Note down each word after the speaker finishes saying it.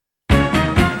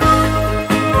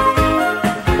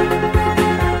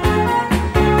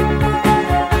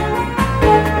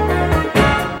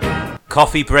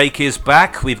Coffee Break is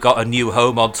back. We've got a new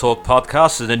home on Talk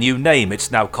Podcast and a new name. It's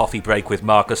now Coffee Break with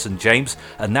Marcus and James,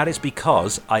 and that is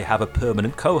because I have a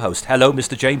permanent co-host. Hello,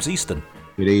 Mr. James Easton.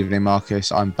 Good evening,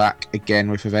 Marcus. I'm back again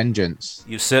with a vengeance.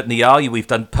 You certainly are. We've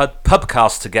done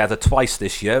pubcasts together twice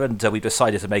this year, and we've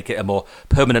decided to make it a more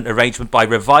permanent arrangement by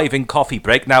reviving Coffee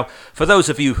Break. Now, for those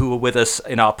of you who were with us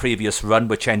in our previous run,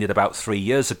 which ended about 3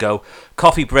 years ago,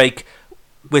 Coffee Break,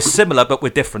 we're similar, but we're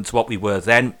different to what we were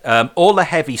then. All the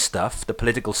heavy stuff, the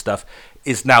political stuff,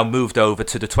 is now moved over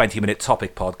to the 20-minute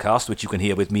topic podcast, which you can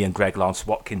hear with me and Greg Lance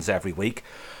Watkins every week.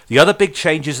 The other big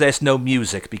change is there's no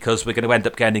music, because we're going to end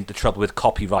up getting into trouble with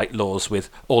copyright laws with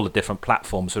all the different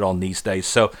platforms we're on these days.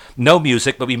 So no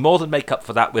music, but we more than make up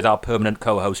for that with our permanent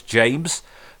co-host, James,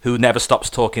 who never stops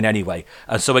talking anyway.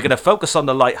 And so we're going to focus on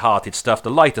the light-hearted stuff, the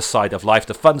lighter side of life,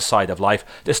 the fun side of life.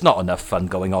 There's not enough fun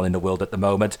going on in the world at the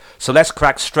moment. So let's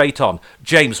crack straight on.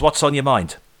 James, what's on your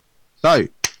mind? So,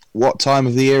 what time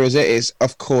of the year is it?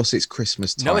 Of course, it's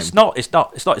Christmas time. No, it's not.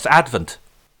 It's Advent.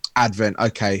 Advent.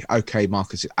 Okay,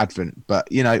 Marcus, it's Advent.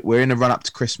 But, you know, we're in a run-up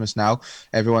to Christmas now.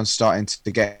 Everyone's starting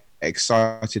to get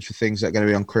excited for things that are going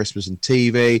to be on Christmas and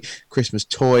TV, Christmas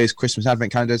toys, Christmas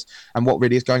advent calendars, and what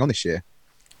really is going on this year.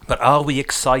 But are we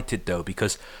excited, though?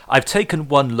 Because I've taken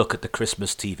one look at the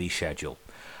Christmas TV schedule,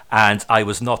 and I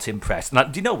was not impressed. Now,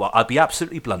 do you know what? I'll be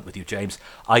absolutely blunt with you, James.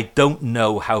 I don't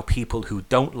know how people who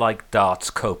don't like darts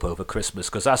cope over Christmas,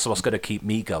 because that's what's going to keep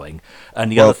me going.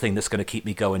 And the other thing that's going to keep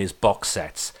me going is box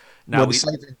sets. Now, the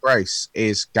saving grace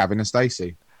is Gavin and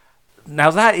Stacey.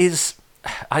 Now, that is...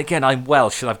 Again, I'm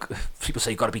Welsh, and people say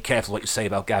you've got to be careful what you say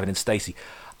about Gavin and Stacey.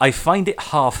 I find it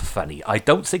half funny. I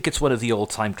don't think it's one of the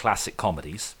all-time classic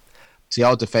comedies. See,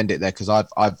 I'll defend it there because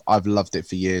I've loved it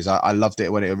for years. I loved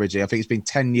it when it originally. I think it's been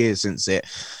 10 years since it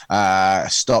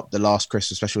stopped. The last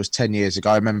Christmas special was 10 years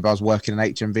ago. I remember I was working in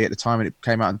HMV at the time, and it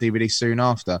came out on DVD soon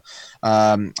after.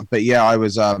 But yeah,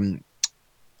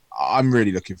 I'm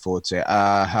really looking forward to it.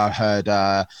 I heard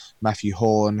Matthew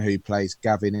Horn, who plays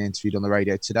Gavin, interviewed on the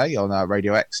radio today on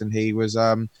Radio X, and he was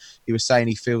saying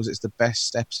he feels it's the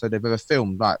best episode they've ever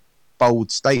filmed. Like,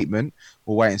 bold statement.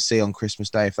 We'll wait and see on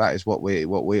Christmas Day if that is what we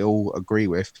all agree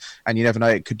with. And you never know,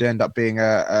 it could end up being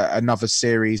another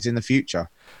series in the future.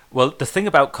 Well, the thing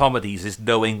about comedies is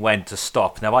knowing when to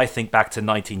stop. Now, I think back to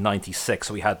 1996,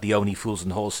 we had the Only Fools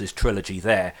and Horses trilogy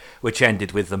there, which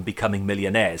ended with them becoming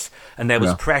millionaires. And there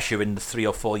was pressure in the 3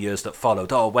 or 4 years that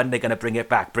followed. Oh, when are they going to bring it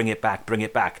back, bring it back, bring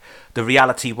it back? The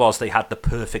reality was they had the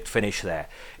perfect finish there.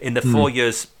 In the 4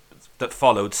 years that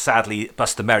followed, sadly,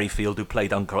 Buster Merryfield, who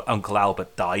played Uncle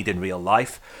Albert, died in real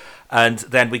life. And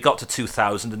then we got to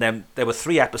 2000, and then there were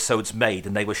 3 episodes made,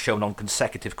 and they were shown on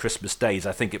consecutive Christmas days.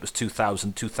 I think it was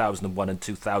 2000, 2001, and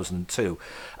 2002.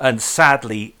 And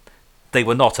sadly, they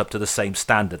were not up to the same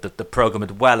standard. That the programme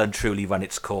had well and truly run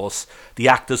its course. The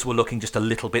actors were looking just a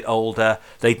little bit older.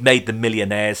 They'd made them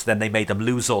millionaires, then they made them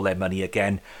lose all their money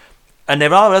again. And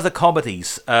there are other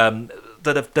comedies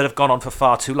that have gone on for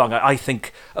far too long. I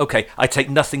think, okay, I take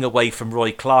nothing away from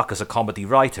Roy Clark as a comedy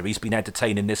writer. He's been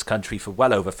entertaining this country for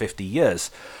well over 50 years.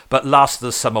 But Last of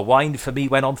the Summer Wine, for me,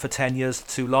 went on for 10 years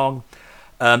too long.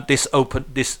 This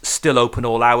Still Open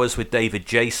All Hours with David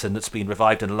Jason that's been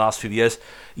revived in the last few years.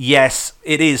 Yes,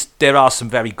 it is. There are some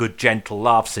very good, gentle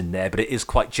laughs in there, but it is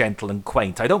quite gentle and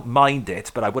quaint. I don't mind it,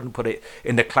 but I wouldn't put it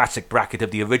in the classic bracket of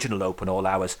the original Open All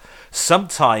Hours.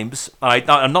 Sometimes,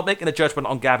 I'm not making a judgment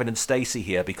on Gavin and Stacey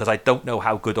here because I don't know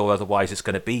how good or otherwise it's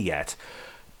going to be yet.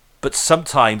 But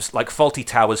sometimes, like Fawlty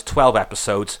Towers, 12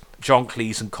 episodes, John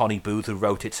Cleese and Connie Booth, who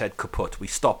wrote it, said kaput. We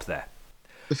stop there.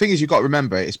 The thing is, you've got to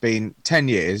remember, it's been 10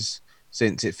 years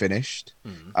since it finished.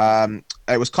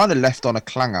 It was kind of left on a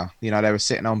clanger. You know, they were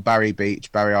sitting on Barry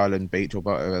Island Beach, or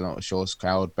I'm not sure it's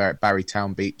called,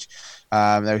 Barrytown Beach.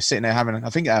 They were sitting there having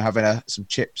some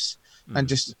chips and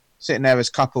just sitting there as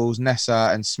couples, Nessa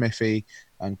and Smithy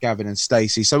and Gavin and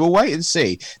Stacey. So we'll wait and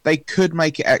see. They could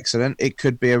make it excellent. It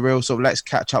could be a real sort of let's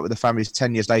catch up with the families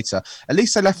 10 years later. At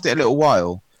least they left it a little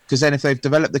while. Because then if they've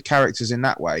developed the characters in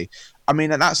that way, I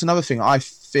mean, and that's another thing. I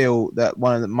feel that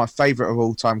one of my favourite of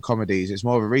all-time comedies, it's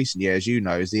more of a recent year, as you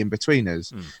know, is The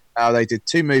In-Betweeners. Now, they did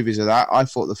 2 movies of that. I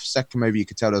thought the second movie, you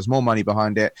could tell there was more money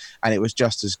behind it, and it was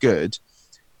just as good.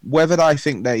 Whether I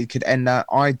think they could end that,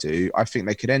 I do. I think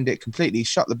they could end it completely,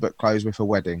 shut the book closed with a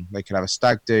wedding. They could have a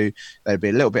stag do. They'd be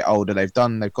a little bit older. They've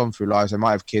gone through lives. They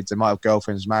might have kids. They might have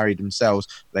girlfriends, married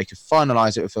themselves. They could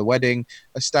finalise it with a wedding,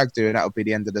 a stag do, and that would be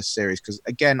the end of the series. Because,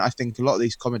 again, I think a lot of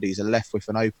these comedies are left with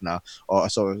an opener or a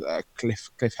sort of a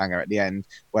cliffhanger at the end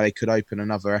where they could open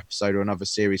another episode or another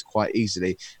series quite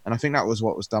easily. And I think that was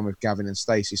what was done with Gavin and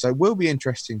Stacey. So it will be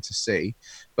interesting to see.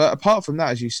 But apart from that,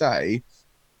 as you say,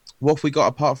 what have we got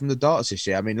apart from the darts this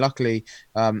year? I mean, luckily,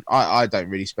 I don't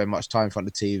really spend much time in front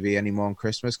of the TV anymore on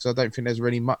Christmas because I don't think there's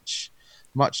really much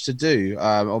to do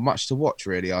or much to watch.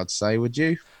 Really, I'd say. Would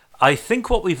you? I think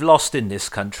what we've lost in this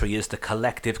country is the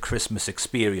collective Christmas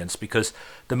experience, because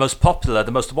the most popular,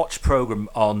 the most watched programme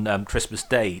on Christmas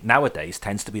Day nowadays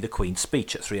tends to be the Queen's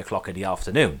speech at 3 o'clock in the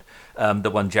afternoon,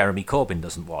 the one Jeremy Corbyn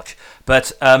doesn't watch.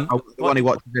 But the one he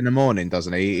watches in the morning,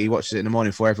 doesn't he? He watches it in the morning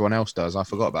before everyone else does. I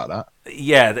forgot about that.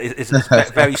 Yeah, it's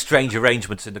very strange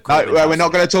arrangements in the Corbyn No, well, we're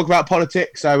not going to talk about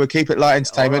politics, so we'll keep it light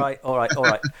entertainment. All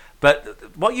right.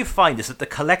 But what you find is that the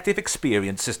collective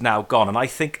experience is now gone, and I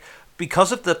think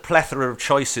because of the plethora of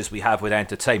choices we have with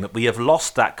entertainment, we have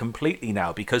lost that completely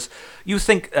now. Because you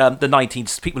think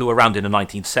people who were around in the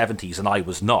 1970s, and I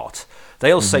was not,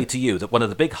 they'll say to you that one of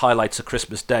the big highlights of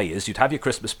Christmas Day is you'd have your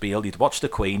Christmas meal, you'd watch the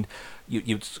Queen,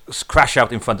 you'd crash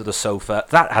out in front of the sofa.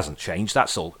 That hasn't changed.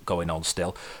 That's all going on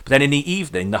still. But then in the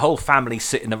evening, the whole family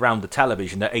sitting around the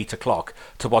television at 8 o'clock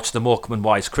to watch the Morecambe and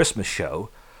Wise Christmas show,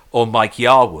 or Mike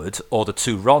Yarwood, or the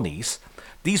two Ronnies.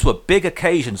 These were big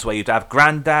occasions where you'd have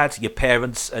Grandad, your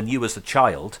parents, and you as a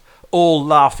child all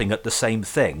laughing at the same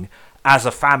thing as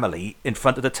a family in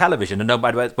front of the television. And no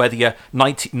matter whether you're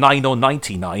 99 or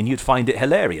 99, you'd find it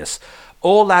hilarious.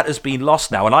 All that has been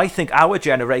lost now. And I think our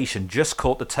generation just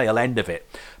caught the tail end of it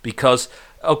because...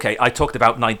 Okay, I talked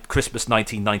about Christmas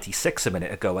 1996 a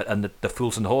minute ago and the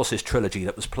Fools and Horses trilogy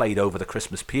that was played over the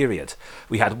Christmas period.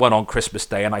 We had one on Christmas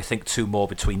Day and I think two more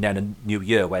between then and New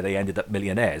Year where they ended up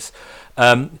millionaires.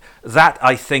 That,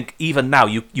 I think, even now,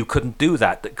 you couldn't do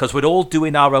that because we're all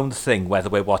doing our own thing, whether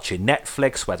we're watching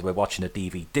Netflix, whether we're watching a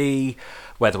DVD,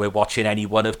 whether we're watching any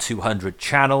one of 200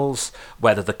 channels,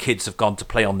 whether the kids have gone to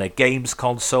play on their games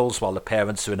consoles while the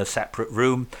parents are in a separate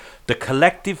room. The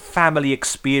collective family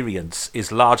experience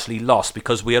is largely lost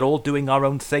because we are all doing our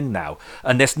own thing now.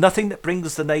 And there's nothing that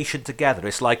brings the nation together.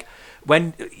 It's like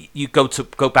when you go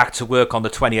back to work on the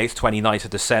 28th, 29th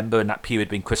of December, and that period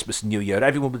being Christmas and New Year,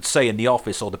 everyone would say in the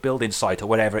office or the building site or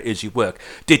wherever it is you work,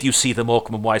 did you see the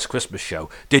Morecambe and Wise Christmas show?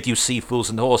 Did you see Fools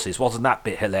and Horses? Wasn't that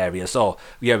bit hilarious? Oh,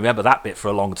 yeah, remember that bit for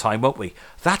a long time, won't we?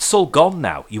 That's all gone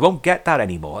now. You won't get that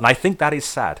anymore. And I think that is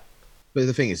sad. But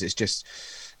the thing is, it's just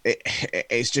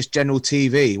general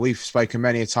TV. We've spoken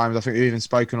many a times. I think we've even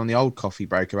spoken on the old coffee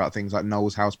break about things like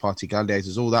Noel's House Party,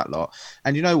 Gladiators, all that lot.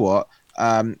 And you know what?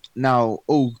 Now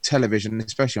all television,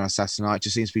 especially on Saturday night,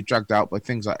 just seems to be dragged out by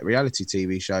things like reality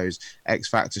TV shows, X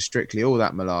Factor, Strictly, all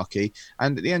that malarkey.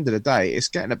 And at the end of the day, it's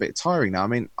getting a bit tiring now. I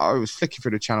mean, I was flicking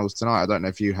through the channels tonight. I don't know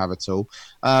if you have at all.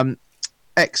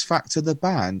 X Factor the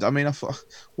band. I mean, I thought,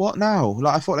 what now?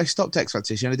 Like, I thought they stopped X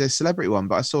Factor. You know, there's a celebrity one,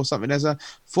 but I saw something. There's a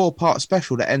 4-part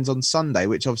special that ends on Sunday,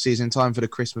 which obviously is in time for the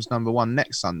Christmas #1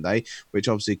 next Sunday. Which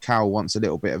obviously Cal wants a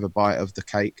little bit of a bite of the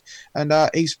cake, and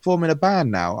he's forming a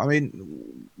band now. I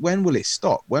mean, when will it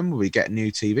stop? When will we get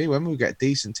new TV? When will we get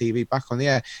decent TV back on the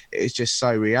air? It's just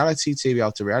so reality TV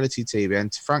after reality TV,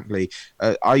 and frankly,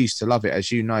 I used to love it, as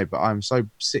you know, but I'm so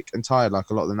sick and tired,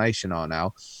 like a lot of the nation are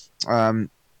now.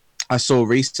 I saw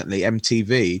recently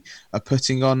MTV are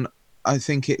putting on, I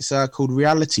think it's called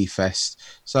Reality Fest.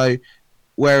 So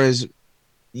whereas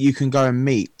you can go and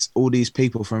meet all these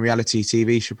people from reality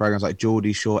TV show programs like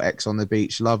Geordie Shore, X on the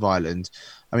Beach, Love Island.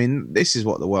 I mean, this is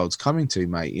what the world's coming to,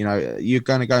 mate. You know, you're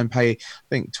going to go and pay, I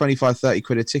think, 25, 30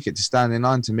 quid a ticket to stand in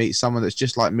line to meet someone that's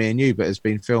just like me and you, but has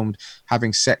been filmed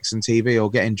having sex on TV or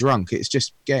getting drunk. It's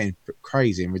just getting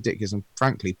crazy and ridiculous and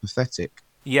frankly pathetic.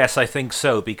 Yes, I think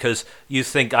so, because you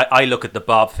think, I look at the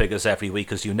Barb figures every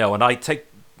week, as you know, and I take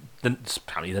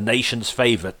apparently the nation's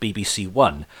favourite, BBC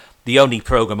One. The only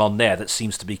programme on there that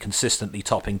seems to be consistently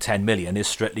topping 10 million is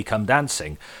Strictly Come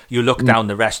Dancing. You look down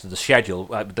the rest of the schedule,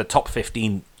 the top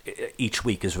 15 each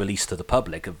week is released to the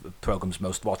public of programmes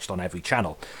most watched on every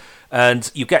channel.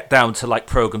 And you get down to like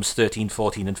programmes 13,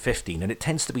 14 and 15, and it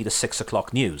tends to be the 6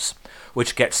 o'clock news,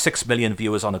 which gets 6 million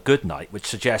viewers on a good night, which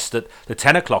suggests that the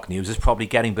 10 o'clock news is probably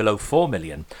getting below 4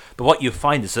 million. But what you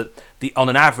find is that on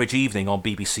an average evening on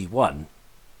BBC One,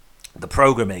 the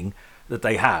programming that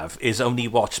they have is only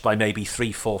watched by maybe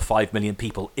 3, 4, 5 million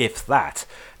people, if that.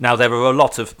 Now, there are a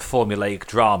lot of formulaic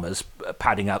dramas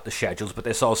padding out the schedules, but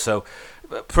there's also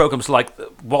programmes like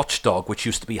Watchdog, which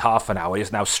used to be half an hour,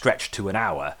 is now stretched to an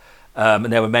hour.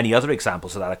 And there were many other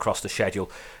examples of that across the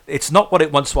schedule. It's not what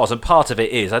it once was, and part of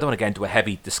it is, I don't want to get into a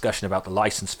heavy discussion about the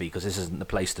licence fee because this isn't the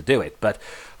place to do it, but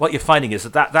what you're finding is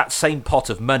that same pot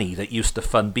of money that used to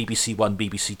fund BBC One,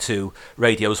 BBC Two,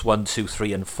 Radios 1, 2,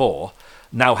 3 and 4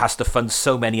 now has to fund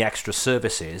so many extra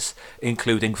services,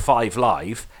 including 5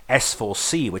 Live,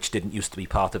 S4C, which didn't used to be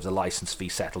part of the licence fee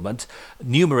settlement,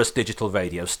 numerous digital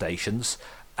radio stations,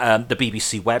 the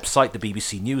BBC website, the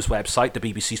BBC News website, the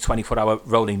BBC's 24-hour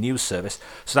rolling news service.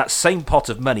 So that same pot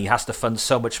of money has to fund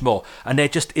so much more. And there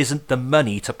just isn't the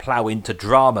money to plough into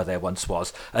drama there once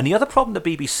was. And the other problem the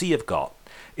BBC have got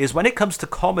is when it comes to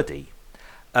comedy,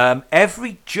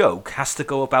 every joke has to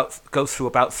go through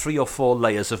about 3 or 4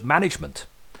 layers of management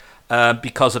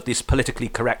because of this politically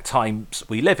correct times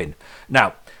we live in.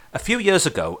 Now, a few years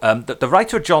ago, the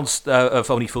writer of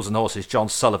Only Fools and Horses, John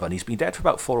Sullivan, he's been dead for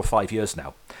about 4 or 5 years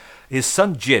now. His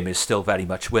son Jim is still very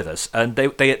much with us, and they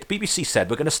at the BBC said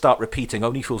we're going to start repeating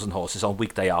Only Fools and Horses on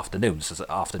weekday afternoons as an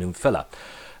afternoon filler.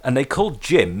 And they called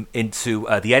Jim into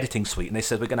the editing suite, and they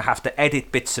said we're going to have to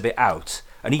edit bits of it out.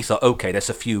 And he thought, okay, there's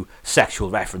a few sexual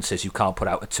references you can't put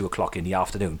out at 2 o'clock in the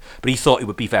afternoon, but he thought it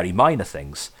would be very minor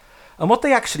things. And what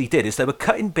they actually did is they were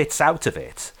cutting bits out of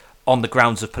it on the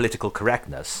grounds of political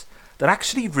correctness that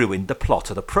actually ruined the plot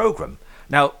of the programme.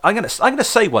 Now, I'm going to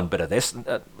say one bit of this.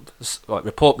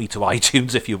 Report me to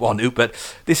iTunes if you want to, but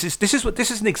this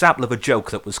is an example of a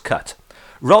joke that was cut.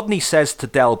 Rodney says to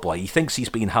Del Boy, he thinks he's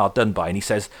been hard done by, and he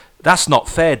says, "That's not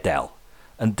fair, Del."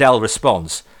 And Del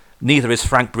responds, "Neither is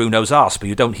Frank Bruno's arse, but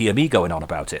you don't hear me going on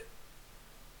about it."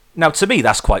 Now, to me,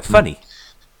 that's quite funny.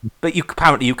 But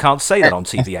apparently you can't say that on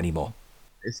TV anymore.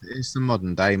 It's the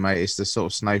modern day, mate. It's the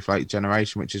sort of snowflake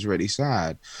generation, which is really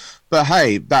sad. But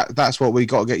hey, that's what we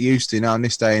got to get used to now in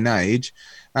this day and age.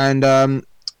 And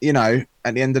you know,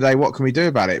 at the end of the day, what can we do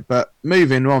about it? But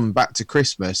moving on back to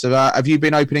Christmas, have you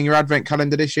been opening your advent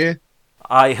calendar this year?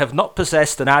 I have not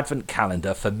possessed an advent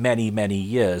calendar for many, many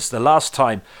years. The last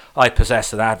time I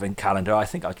possessed an advent calendar, I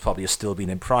think I'd probably have still been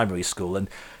in primary school, and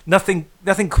nothing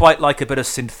quite like a bit of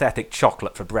synthetic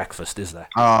chocolate for breakfast, is there?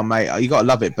 Oh, mate, you got to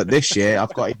love it. But this year,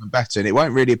 I've got even better, and it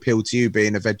won't really appeal to you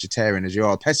being a vegetarian as you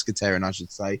are, a pescatarian, I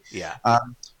should say. Yeah.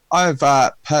 I've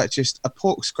purchased a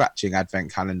pork scratching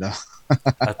advent calendar.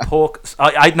 A pork?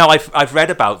 I know. I've read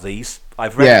about these.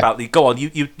 About these. Go on.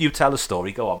 You tell a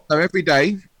story. Go on. So every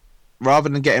day, rather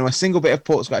than getting a single bit of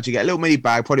pork scratch, you get a little mini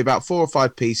bag, probably about 4 or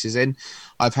 5 pieces in.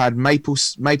 I've had maple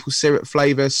syrup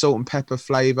flavour, salt and pepper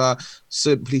flavour,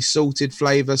 simply salted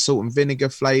flavour, salt and vinegar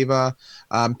flavour,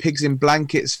 pigs in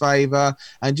blankets flavour.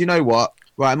 And you know what?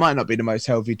 Right, it might not be the most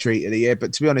healthy treat of the year,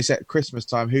 but to be honest, at Christmas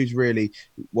time, who's really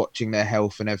watching their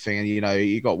health and everything? And, you know,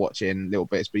 you got to watch it in little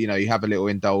bits, but, you know, you have a little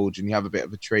indulge and you have a bit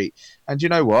of a treat. And you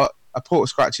know what? A pork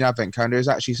scratching advent calendar is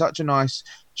actually such a nice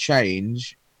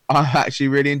change. I actually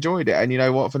really enjoyed it. And you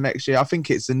know what? For next year, I think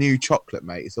it's the new chocolate,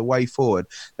 mate. It's the way forward.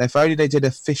 If only they did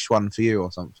a fish one for you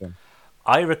or something.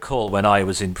 I recall when I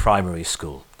was in primary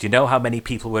school. Do you know how many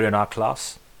people were in our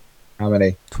class? How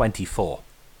many? 24.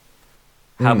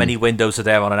 How many windows are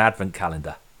there on an advent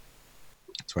calendar?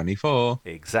 24.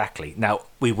 Exactly. Now,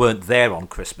 we weren't there on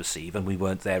Christmas Eve and we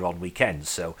weren't there on weekends,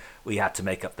 so we had to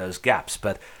make up those gaps.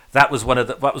 But that was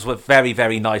a very,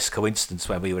 very nice coincidence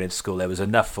when we were in school. There was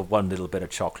enough for one little bit of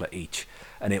chocolate each,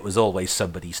 and it was always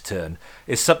somebody's turn.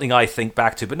 It's something I think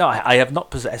back to. But no, I have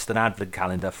not possessed an advent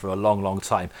calendar for a long, long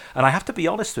time. And I have to be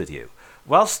honest with you.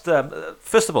 Whilst,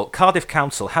 first of all, Cardiff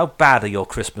Council, how bad are your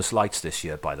Christmas lights this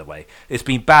year, by the way? It's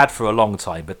been bad for a long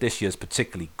time, but this year's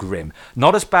particularly grim.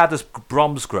 Not as bad as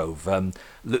Bromsgrove.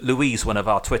 Louise, one of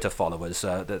our Twitter followers,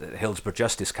 the Hillsborough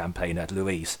Justice campaigner,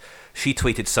 Louise, she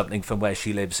tweeted something from where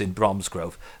she lives in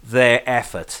Bromsgrove. Their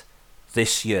effort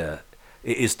this year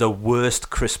is the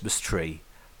worst Christmas tree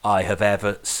I have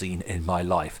ever seen in my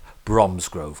life.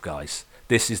 Bromsgrove, guys.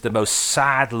 This is the most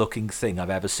sad-looking thing I've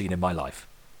ever seen in my life.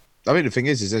 I mean, the thing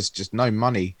is there's just no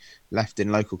money left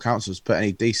in local councils to put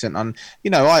any decent on. You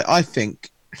know, I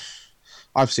think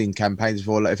I've seen campaigns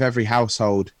before. Like if every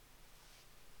household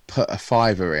put a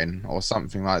 £5 in or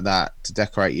something like that to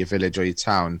decorate your village or your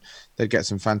town, they'd get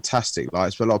some fantastic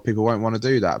lights. But a lot of people won't want to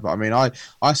do that. But I mean,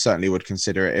 I certainly would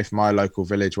consider it if my local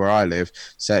village where I live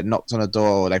said, knocked on a door,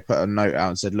 or they put a note out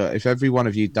and said, look, if every one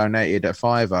of you donated a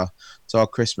 £5 to our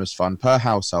Christmas fund per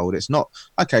household, it's not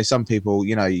okay. Some people,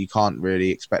 you know, you can't really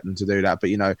expect them to do that, but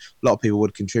you know, a lot of people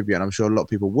would contribute, and I'm sure a lot of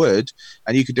people would,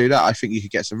 and you could do that. I think you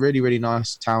could get some really, really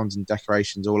nice towns and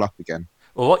decorations all up again.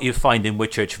 Well, what you find in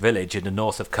Whitchurch Village in the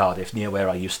north of Cardiff, near where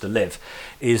I used to live,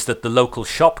 is that the local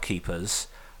shopkeepers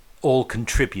all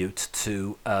contribute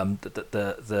to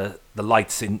the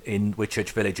lights in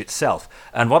Whitchurch Village itself.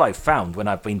 And what I've found when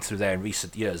I've been through there in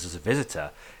recent years as a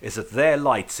visitor is that their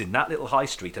lights in that little high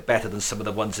street are better than some of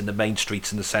the ones in the main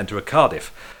streets in the centre of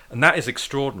Cardiff. And that is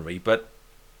extraordinary, but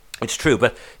it's true.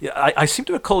 But I seem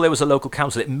to recall there was a local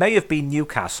council. It may have been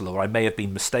Newcastle, or I may have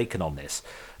been mistaken on this,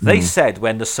 They said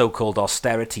when the so-called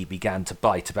austerity began to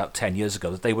bite about 10 years ago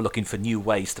that they were looking for new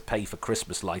ways to pay for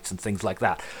Christmas lights and things like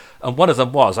that. And one of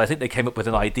them was, I think they came up with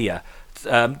an idea,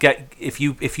 if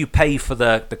you pay for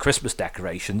the Christmas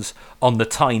decorations on the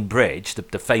Tyne Bridge,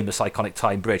 the famous iconic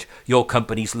Tyne Bridge, your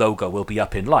company's logo will be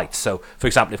up in lights. So, for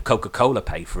example, if Coca-Cola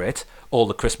pay for it, all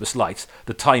the Christmas lights,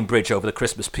 the Tyne Bridge over the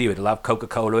Christmas period will have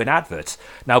Coca-Cola in adverts.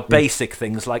 Now, basic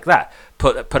things like that.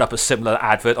 Put up a similar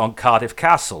advert on Cardiff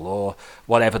Castle or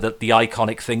whatever the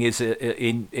iconic thing is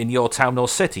in your town or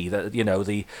city.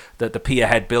 The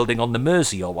Pierhead building on the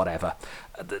Mersey or whatever.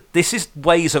 This is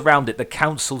ways around it. The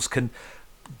councils can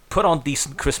put on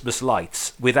decent Christmas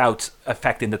lights without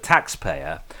affecting the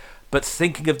taxpayer, but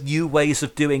thinking of new ways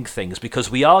of doing things,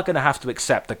 because we are going to have to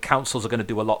accept that councils are going to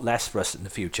do a lot less for us in the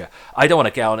future. I don't want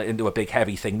to get on into a big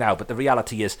heavy thing now, but the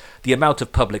reality is the amount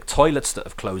of public toilets that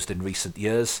have closed in recent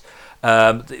years,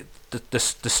 the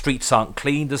streets aren't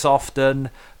cleaned as often.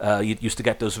 You used to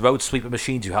get those road sweeper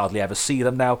machines, you hardly ever see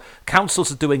them now.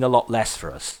 Councils are doing a lot less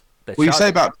for us. Well, you say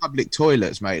about public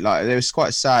toilets, mate. Like, it was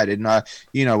quite sad in, where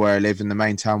I live in the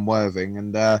main town, Worthing,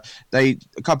 and a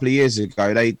couple of years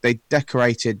ago, they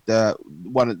decorated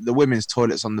one of the women's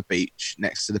toilets on the beach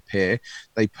next to the pier.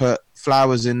 They put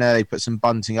flowers in there. They put some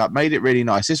bunting up, made it really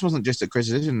nice. This wasn't just at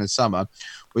Christmas; this was in the summer.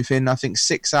 Within, I think,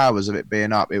 6 hours of it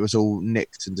being up, it was all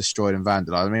nicked and destroyed and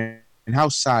vandalized. I mean, and how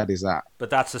sad is that? But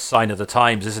that's a sign of the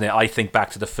times, isn't it? I think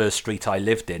back to the first street I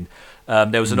lived in.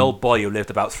 There was an old boy who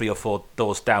lived about 3 or 4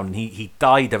 doors down, and he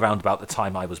died around about the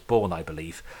time I was born, I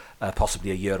believe,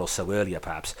 possibly a year or so earlier,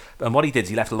 perhaps. And what he did is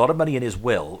he left a lot of money in his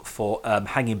will for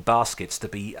hanging baskets to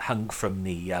be hung from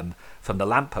the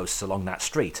lampposts along that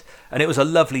street. And it was a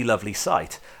lovely, lovely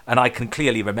sight. And I can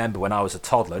clearly remember when I was a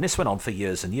toddler, and this went on for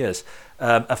years and years,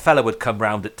 a fella would come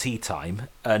round at tea time,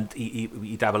 and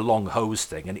he'd have a long hose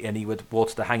thing, and he would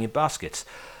water the hanging baskets.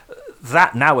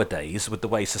 That nowadays, with the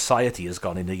way society has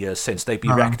gone in the years since, they'd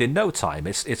be wrecked in no time.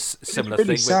 It's a similar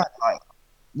really thing. Sad. Like,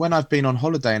 when I've been on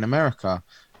holiday in America,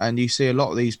 and you see a lot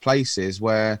of these places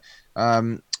where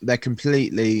they're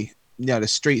completely, the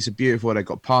streets are beautiful. They've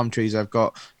got palm trees. They've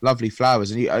got lovely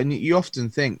flowers, and you often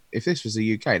think if this was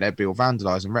the UK, they'd be all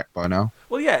vandalised and wrecked by now.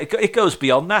 Well, yeah, it goes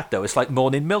beyond that though. It's like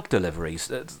morning milk deliveries;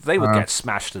 they would get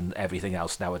smashed and everything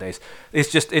else nowadays. It's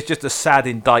just a sad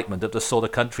indictment of the sort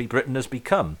of country Britain has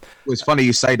become. Well, it's funny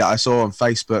you say that. I saw on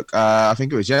Facebook, I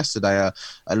think it was yesterday,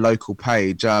 a local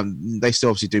page. They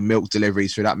still obviously do milk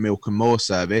deliveries through that Milk and More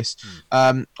service.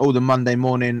 All the Monday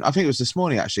morning, I think it was this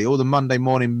morning actually, all the Monday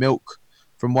morning milk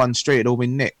from one street had all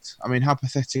been nicked. I mean, how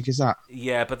pathetic is that?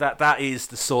 Yeah, but that is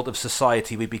the sort of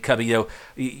society we become.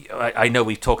 I know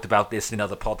we've talked about this in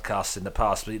other podcasts in the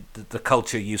past, but the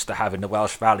culture you used to have in the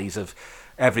Welsh valleys of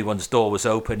everyone's door was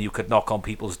open, you could knock on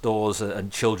people's doors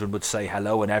and children would say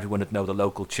hello and everyone would know the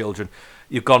local children.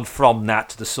 You've gone from that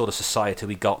to the sort of society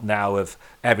we got now of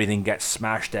everything gets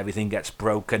smashed, everything gets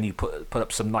broken, you put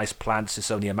up some nice plants, it's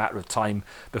only a matter of time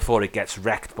before it gets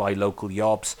wrecked by local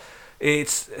yobs.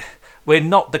 We're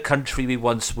not the country we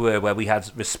once were, where we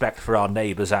had respect for our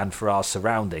neighbours and for our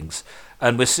surroundings.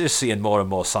 And we're just seeing more and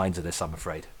more signs of this, I'm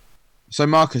afraid. So,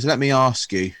 Marcus, let me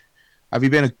ask you, have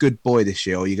you been a good boy this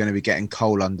year, or are you going to be getting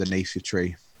coal underneath your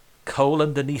tree? Coal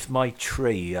underneath my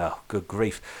tree? Oh, good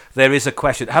grief. There is a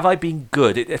question. Have I been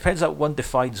good? It depends how one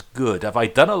defines good. Have I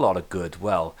done a lot of good?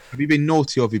 Well... Have you been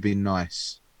naughty or have you been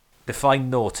nice?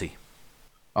 Define naughty.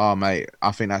 Oh, mate,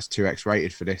 I think that's 2X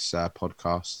rated for this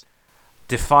podcast.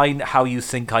 Define how you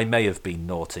think I may have been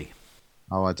naughty.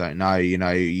 Oh, I don't know.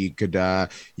 You could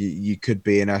you could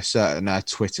be in a certain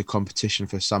Twitter competition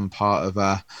for some part of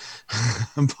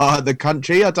part of the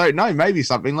country. I don't know. Maybe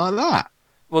something like that.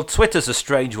 Well, Twitter's a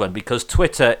strange one because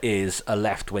Twitter is a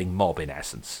left-wing mob in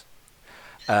essence,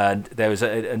 and there was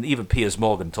and even Piers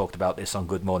Morgan talked about this on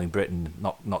Good Morning Britain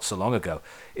not so long ago.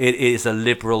 It is a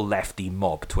liberal lefty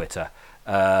mob, Twitter.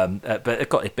 But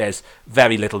it bears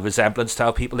very little resemblance to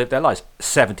how people live their lives.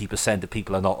 70% of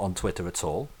people are not on Twitter at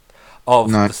all.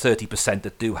 Of the 30%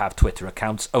 that do have Twitter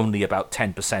accounts, only about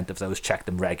 10% of those check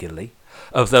them regularly.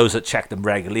 Of those that check them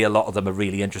regularly, a lot of them are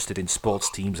really interested in sports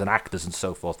teams and actors and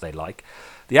so forth they like.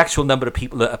 The actual number of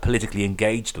people that are politically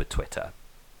engaged with Twitter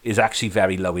is actually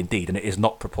very low indeed, and it is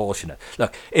not proportionate.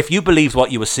 Look, if you believed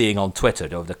what you were seeing on Twitter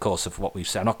over the course of what we've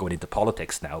said, I'm not going into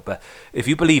politics now, but if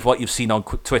you believe what you've seen on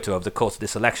Twitter over the course of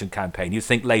this election campaign, you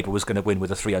think Labour was going to win with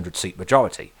a 300-seat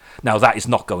majority. Now, that is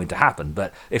not going to happen,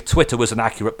 but if Twitter was an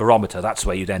accurate barometer, that's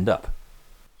where you'd end up.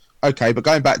 Okay, but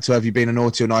going back to have you been a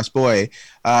naughty or nice boy,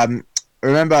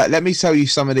 remember, let me tell you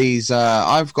some of these.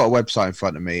 I've got a website in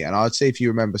front of me, and I'd see if you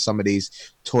remember some of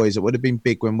these toys that would have been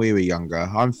big when we were younger.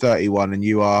 I'm 31 and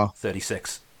you are?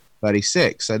 36.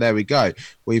 36. So there we go.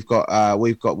 We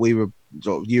were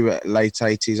you were late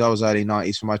 80s. I was early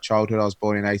 90s for my childhood. I was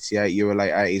born in 88. You were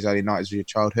late 80s, early 90s for your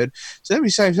childhood. So let me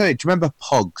say, do you remember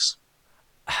Pogs?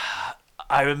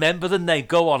 I remember the name.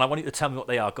 Go on. I want you to tell me what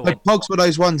they are. Go on. Pogs were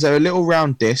those ones that were little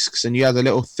round discs, and you had a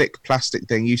little thick plastic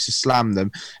thing. You used to slam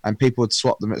them, and people would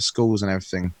swap them at schools and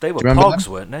everything. They were Pogs,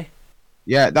 weren't they?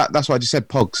 Yeah, that's why I just said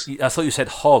Pogs. I thought you said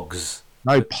Hogs.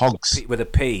 No, Pogs. With a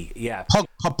P, yeah. Pogs.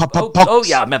 Oh,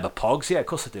 yeah, I remember Pogs. Yeah, of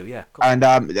course I do, yeah. And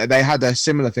they had a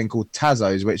similar thing called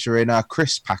Tazos, which are in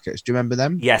crisp packets. Do you remember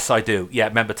them? Yes, I do. Yeah, I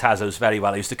remember Tazos very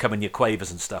well. They used to come in your Quavers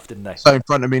and stuff, didn't they? So in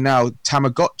front of me now,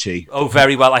 Tamagotchi. Oh,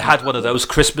 very well. I had one of those.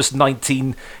 Christmas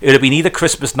 19... It would have been either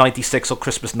Christmas 96 or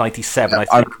Christmas 97, I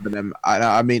think. I remember them.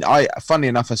 I mean, funny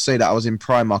enough, I see that I was in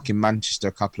Primark in Manchester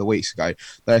a couple of weeks ago.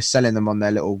 They're selling them on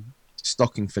their little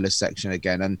stocking filler section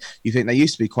again, and you think they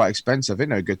used to be quite expensive. I think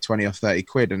they're a good 20 or 30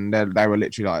 quid, and they were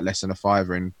literally like less than a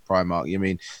fiver in Primark. You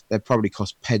mean they probably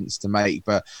cost pence to make,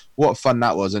 but what fun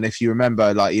that was. And if you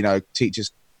remember, like, you know,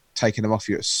 teachers taking them off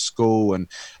you at school, and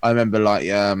I remember, like,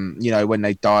 you know, when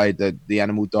they died, the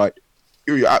animal died,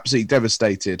 you were absolutely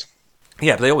devastated.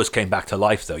 Yeah, but they always came back to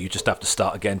life, though. You just have to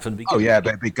start again from the beginning. Oh, yeah, but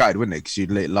it'd be good, wouldn't it? Because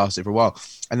you'd last it for a while.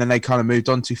 And then they kind of moved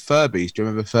on to Furbies. Do you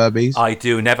remember Furbies? I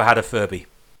do. Never had a Furby.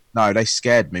 No, they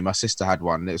scared me. My sister had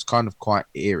one. It was kind of quite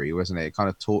eerie, wasn't it? It kind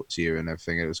of talked to you and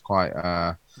everything. It was quite...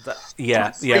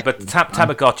 Yeah. But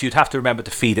Tamagotchi, you'd have to remember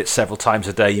to feed it several times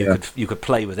a day. You could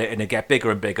play with it, and it'd get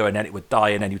bigger and bigger, and then it would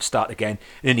die, and then you'd start again.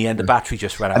 And in the end, the battery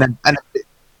just ran out.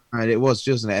 And it was,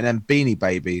 wasn't it? And then Beanie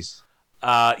Babies.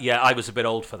 Yeah, I was a bit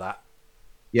old for that.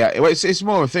 Yeah, it's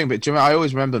more of a thing, but I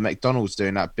always remember McDonald's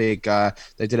doing that big.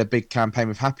 They did a big campaign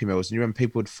with Happy Meals, and you remember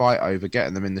people would fight over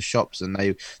getting them in the shops, and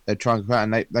they'd try and compare,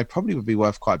 and they probably would be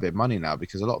worth quite a bit of money now,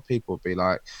 because a lot of people would be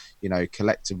like, you know,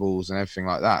 collectibles and everything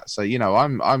like that. So, you know,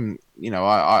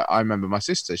 I remember my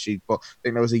sister. I think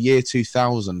there was a year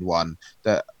 2000 one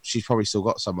that she's probably still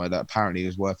got somewhere that apparently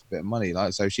was worth a bit of money.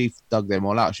 Like, so she dug them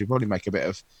all out. She'd probably make a bit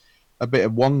of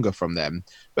wonga from them.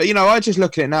 But, you know, I just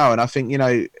look at it now and I think, you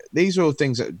know, these are all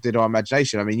things that did our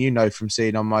imagination. I mean, you know, from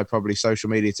seeing on my probably social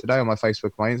media today, on my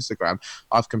Facebook, my Instagram,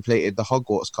 I've completed the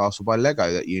Hogwarts castle by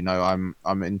Lego. That, you know,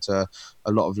 I'm into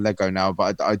a lot of Lego now,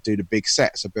 but I do the big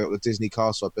sets. I built the Disney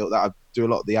castle, I built that. I do a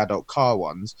lot of the adult car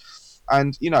ones.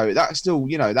 And, you know, that's still,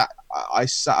 you know, that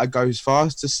I go as far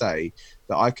as to say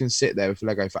that I can sit there with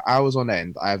Lego for hours on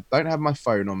end. Don't have my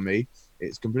phone on me.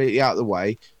 It's completely out of the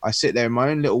way. I sit there in my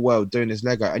own little world doing this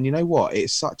Lego. And you know what?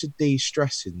 It's such a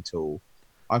de-stressing tool.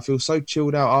 I feel so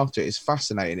chilled out after it. It's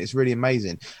fascinating. It's really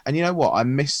amazing. And you know what? I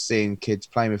miss seeing kids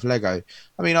playing with Lego.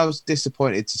 I mean, I was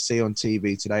disappointed to see on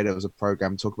TV today there was a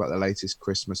program talking about the latest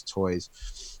Christmas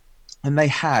toys. And they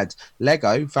had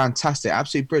Lego, fantastic,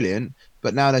 absolutely brilliant.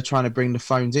 But now they're trying to bring the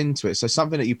phones into it. So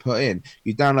something that you put in,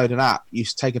 you download an app, you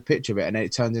take a picture of it, and then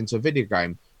it turns into a video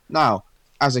game. Now,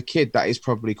 as a kid, that is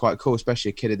probably quite cool, especially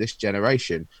a kid of this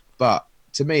generation. But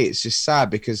to me, it's just sad,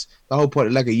 because the whole point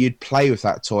of Lego, you'd play with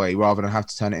that toy rather than have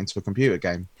to turn it into a computer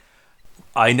game.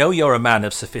 I know you're a man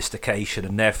of sophistication,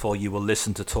 and therefore you will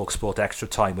listen to TalkSport Extra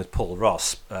Time with Paul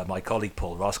Ross, my colleague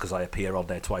Paul Ross, because I appear on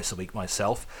there twice a week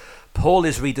myself. Paul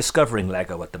is rediscovering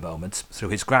Lego at the moment through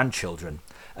his grandchildren,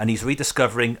 and he's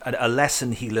rediscovering a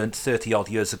lesson he learnt 30-odd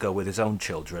years ago with his own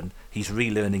children. He's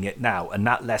relearning it now, and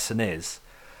that lesson is,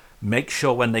 make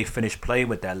sure when they finish playing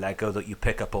with their Lego that you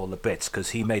pick up all the bits,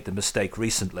 because he made the mistake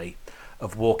recently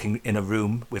of walking in a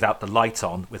room without the light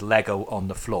on with Lego on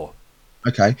the floor.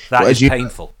 Okay. That is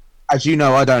painful. As you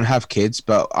know, I don't have kids,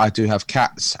 but I do have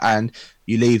cats, and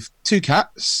you leave two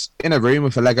cats in a room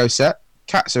with a Lego set.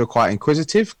 Cats are quite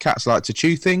inquisitive. Cats like to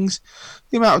chew things.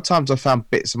 The amount of times I found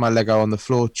bits of my Lego on the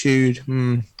floor chewed,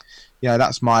 yeah,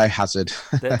 that's my hazard.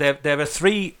 there are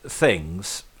three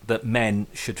things that men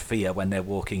should fear when they're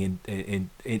walking in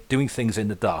doing things in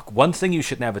the dark. One thing you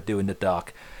should never do in the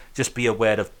dark, just be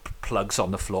aware of plugs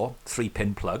on the floor,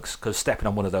 3-pin plugs, because stepping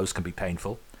on one of those can be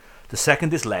painful. The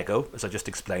second is Lego, as I just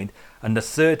explained. And the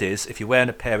third is, if you're wearing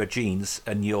a pair of jeans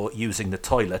and you're using the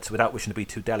toilet, without wishing to be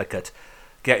too delicate,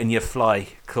 getting your fly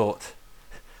caught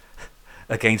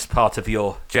against part of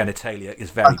your genitalia is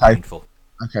very painful.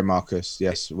 Okay, Marcus.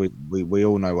 Yes, we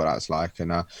all know what that's like,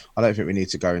 and I don't think we need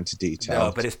to go into detail.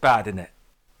 No, but it's bad, isn't it?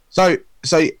 So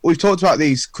we've talked about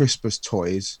these Christmas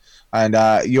toys, and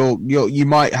you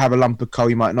might have a lump of coal,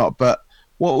 you might not. But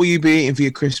what will you be eating for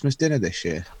your Christmas dinner this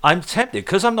year? I'm tempted,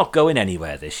 because I'm not going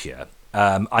anywhere this year.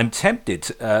 I'm tempted.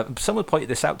 Someone pointed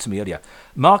this out to me earlier.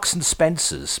 Marks and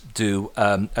Spencer's do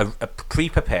a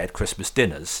pre-prepared Christmas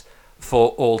dinners for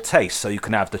all tastes. So you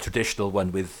can have the traditional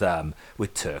one with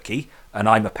turkey, and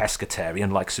I'm a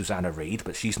pescatarian like Susanna Reid,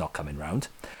 but she's not coming round.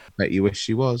 Bet you wish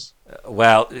she was.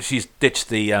 Well, she's ditched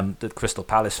the Crystal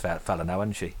Palace fella now,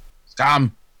 hasn't she?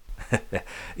 Scam.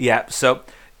 Yeah, so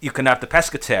you can have the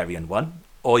pescatarian one,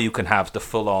 or you can have the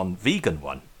full-on vegan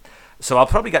one. So I'll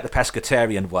probably get the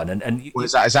pescatarian one. And What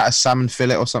is that? Is that a salmon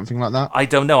fillet or something like that? I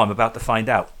don't know. I'm about to find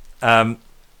out. And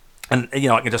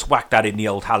I can just whack that in the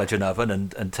old halogen oven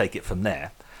and take it from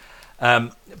there.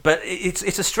 But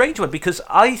it's a strange one because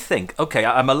I think, okay,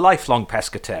 I'm a lifelong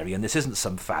pescatarian. This isn't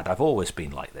some fad. I've always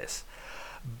been like this.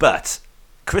 But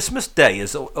Christmas Day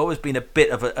has always been a bit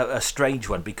of a strange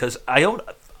one because I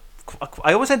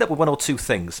always end up with one or two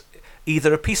things.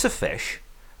 Either a piece of fish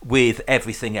with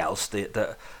everything else,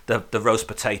 the roast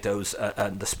potatoes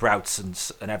and the sprouts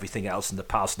and everything else and the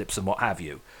parsnips and what have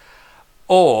you.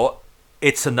 Or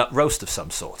it's a nut roast of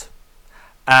some sort.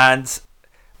 And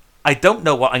I don't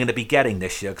know what I'm going to be getting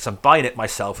this year because I'm buying it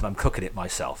myself and I'm cooking it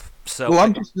myself. So, well,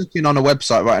 I'm just looking on a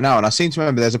website right now, and I seem to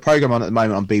remember there's a program on at the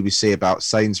moment on BBC about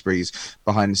Sainsbury's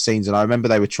behind the scenes, and I remember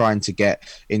they were trying to get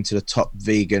into the top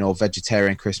vegan or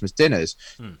vegetarian Christmas dinners.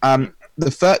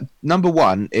 The number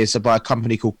one is by a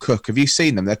company called Cook. Have you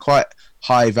seen them? They're quite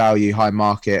high value, high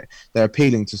market. They're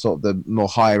appealing to sort of the more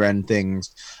higher end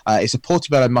things. It's a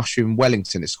portobello mushroom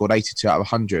Wellington. It's scored 82 out of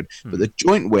 100. But the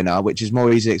joint winner, which is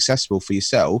more easily accessible for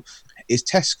yourself, is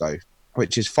Tesco,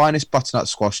 which is finest butternut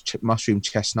squash mushroom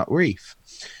chestnut reef.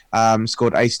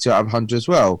 Scored 82 out of 100 as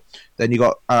well. Then you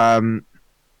got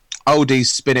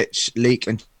Aldi's spinach leek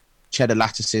and cheddar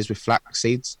lattices with flax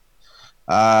seeds.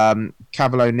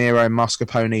 Cavallo Nero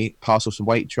mascarpone parcels from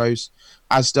Waitrose.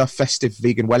 Asda festive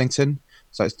vegan Wellington,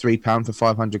 so it's £3 for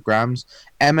 500 grams.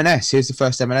 M&S, here's the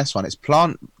first M&S one. It's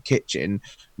Plant Kitchen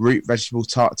root vegetable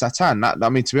tart tatin.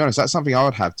 To be honest, that's something I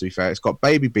would have, to be fair. It's got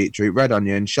baby beetroot, red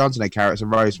onion, chardonnay carrots and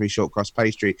rosemary short crust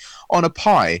pastry on a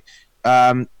pie.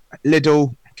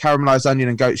 Lidl caramelized onion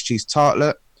and goat's cheese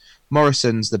tartlet.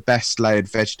 Morrison's the best layered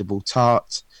vegetable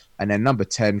tart. And then number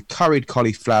 10, curried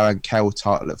cauliflower and kale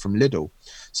tartlet from Lidl.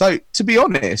 So, to be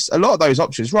honest, a lot of those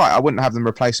options, right, I wouldn't have them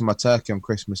replacing my turkey on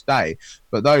Christmas Day,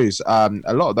 but those, a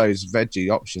lot of those veggie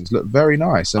options look very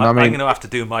nice. And I'm going to have to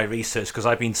do my research because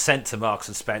I've been sent to Marks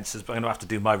and Spencer's, but I'm going to have to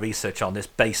do my research on this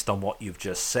based on what you've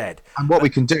just said. And what we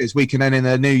can do is we can then in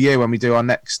the new year when we do our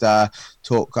next talk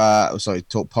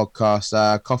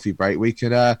podcast coffee break, we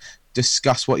can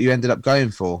discuss what you ended up going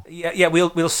for. Yeah,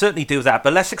 we'll certainly do that.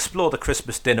 But let's explore the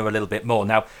Christmas dinner a little bit more.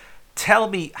 Now, tell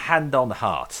me, hand on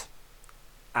heart,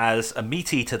 as a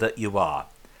meat eater that you are,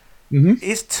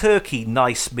 is turkey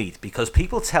nice meat? Because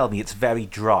people tell me it's very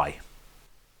dry.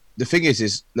 The thing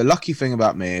is the lucky thing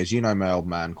about me is, you know, my old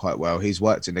man quite well. He's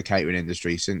worked in the catering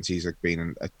industry since he's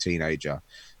been a teenager.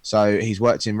 So he's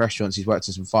worked in restaurants. He's worked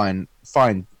in some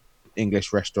fine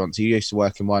English restaurants. He used to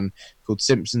work in one called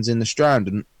Simpson's in the Strand,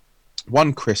 and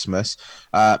one Christmas,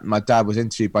 my dad was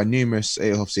interviewed by numerous, it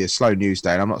was obviously a slow news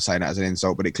day, and I'm not saying that as an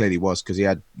insult, but it clearly was because he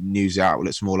had news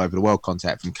outlets from all over the world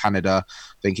contact, from Canada,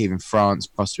 I think even France,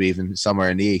 possibly even somewhere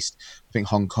in the East, I think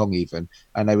Hong Kong even,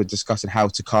 and they were discussing how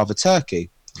to carve a turkey.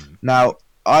 Now,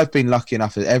 I've been lucky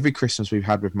enough that every Christmas we've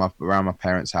had with around my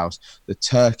parents' house, the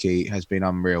turkey has been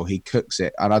unreal. He cooks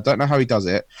it, and I don't know how he does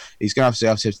it. He's going to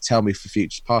have to tell me for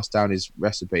future, pass down his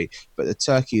recipe. But the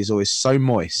turkey is always so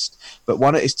moist. But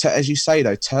as you say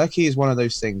though, turkey is one of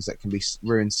those things that can be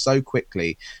ruined so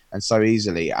quickly and so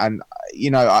easily. And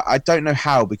I don't know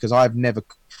how, because I've never.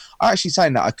 I actually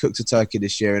saying that I cooked a turkey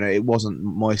this year and it wasn't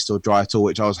moist or dry at all,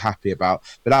 which I was happy about.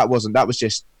 But that wasn't. That was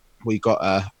just we got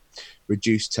a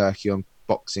reduced turkey on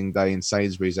Boxing Day in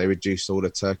Sainsbury's. They reduced all the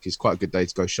turkeys. Quite a good day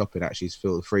to go shopping, actually, to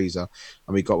fill the freezer.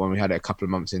 And we got one. We had it a couple of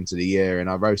months into the year, and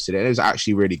I roasted it. It was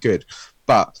actually really good.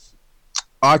 But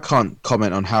I can't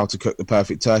comment on how to cook the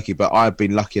perfect turkey. But I've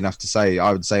been lucky enough to say,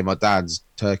 I would say my dad's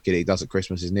turkey that he does at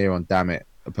Christmas is near on, damn it,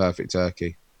 a perfect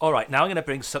turkey. All right, now I'm going to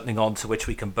bring something on to which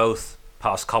we can both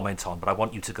pass comment on, but I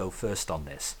want you to go first on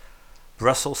this.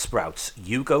 Brussels sprouts,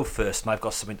 you go first, and I've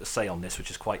got something to say on this,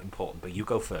 which is quite important, but you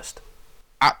go first.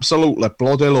 Absolutely,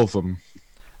 bloody love them.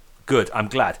 Good, I'm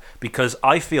glad, because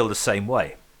I feel the same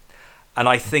way. And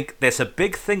I think there's a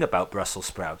big thing about Brussels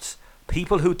sprouts.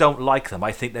 People who don't like them,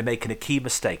 I think they're making a key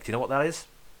mistake. Do you know what that is?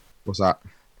 What's that?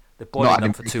 They're boiling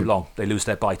them for too long. They lose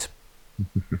their bite.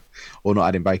 Or not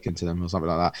adding bacon to them or something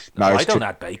like that. No, I don't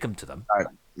add bacon to them.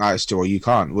 No, it's true. You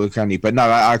can't. Well, can you? But no,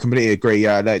 I completely agree.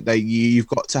 Yeah, you've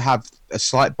got to have a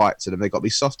slight bite to them. They've got to be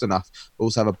soft enough, but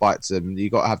also have a bite to them.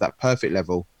 You've got to have that perfect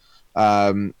level.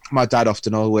 My dad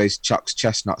often always chucks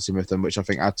chestnuts in with them, which I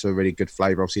think add to a really good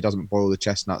flavour. Obviously, he doesn't boil the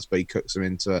chestnuts, but he cooks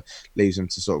them leaves them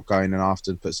to sort of go in and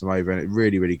after and puts them over, and it's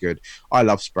really, really good. I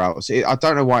love sprouts. I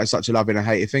don't know why it's such a love and a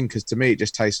hate thing, because to me it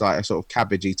just tastes like a sort of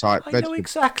cabbagey type I know vegetable.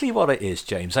 exactly what it is,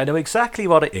 James. I know exactly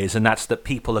what it is, and that's that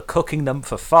people are cooking them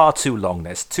for far too long.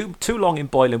 There's too long in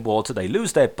boiling water. They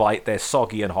lose their bite. They're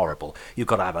soggy and horrible. You've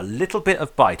got to have a little bit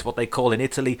of bite, what they call in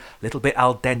Italy, a little bit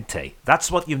al dente.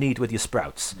 That's what you need with your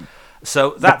sprouts.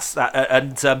 So that's that,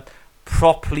 and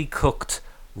properly cooked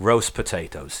roast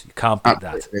potatoes. You can't beat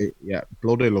that. Yeah,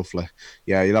 bloody lovely.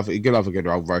 Yeah, you love it. You love a good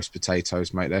old roast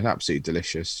potatoes, mate. They're absolutely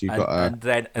delicious. You've got and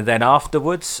then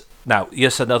afterwards. Now,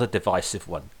 here's another divisive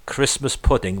one: Christmas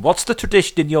pudding. What's the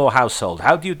tradition in your household?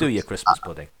 How do you do your Christmas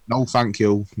pudding? No, thank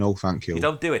you. No, thank you. You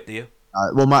don't do it, do you?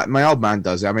 Well, my old man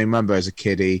does it. I mean, remember as a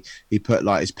kid, he put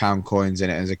like his pound coins in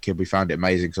it. As a kid, we found it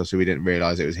amazing because we didn't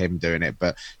realise it was him doing it.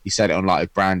 But he said it on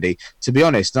like brandy. To be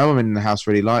honest, no one in the house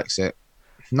really likes it.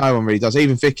 No one really does.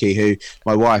 Even Vicky,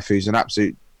 my wife, who's an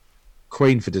absolute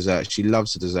queen for dessert, she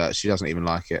loves the dessert. She doesn't even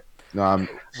like it. I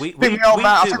think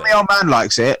my old man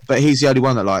likes it, but he's the only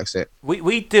one that likes it.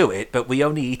 We do it, but we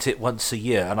only eat it once a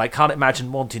year, and I can't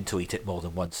imagine wanting to eat it more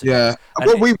than once a year. Yeah,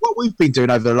 what we've been doing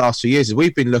over the last few years is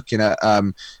we've been looking at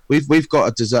we've got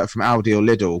a dessert from Aldi or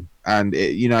Lidl, and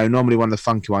normally one of the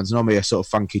funky ones, normally a sort of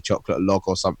funky chocolate log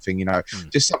or something,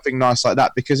 just something nice like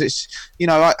that, because it's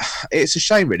it's a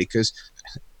shame really, because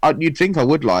you'd think I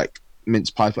would like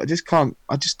mince pies, but I just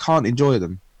can't enjoy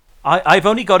them. I've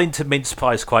only got into mince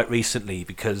pies quite recently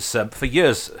because for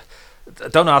years,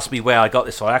 don't ask me where I got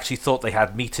this from. I actually thought they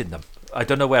had meat in them. I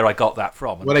don't know where I got that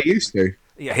from. Well, they used to.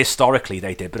 Yeah, historically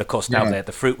they did, but of course now they're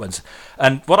the fruit ones.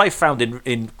 And what I've found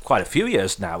in quite a few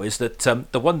years now is that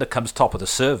the one that comes top of the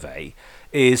survey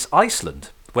is Iceland,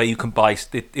 where you can buy.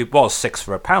 It was £6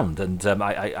 for a pound, and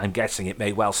I'm guessing it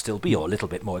may well still be, or a little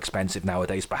bit more expensive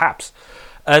nowadays, perhaps.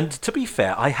 And to be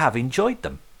fair, I have enjoyed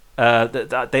them.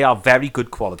 They are very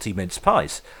good quality mince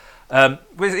pies.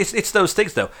 It's those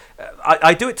things, though.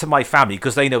 I do it to my family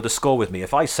because they know the score with me.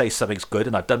 If I say something's good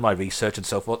and I've done my research and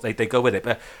so forth, they go with it.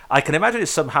 But I can imagine in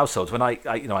some households when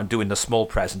I'm doing the small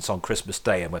presents on Christmas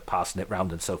Day and we're passing it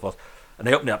round and so forth, and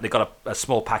they open it up, they've got a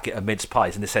small packet of mince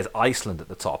pies and it says Iceland at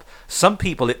the top. Some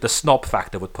people, the snob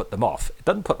factor would put them off. It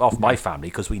doesn't put off my family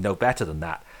because we know better than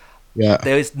that. Yeah,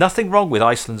 there is nothing wrong with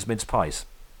Iceland's mince pies.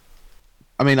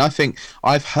 I mean, I think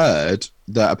I've heard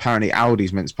that apparently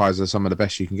Aldi's mince pies are some of the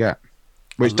best you can get,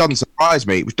 which doesn't surprise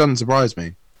me.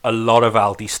 A lot of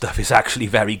Aldi stuff is actually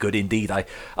very good indeed.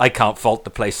 I can't fault the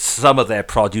place. Some of their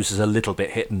produce is a little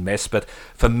bit hit and miss, but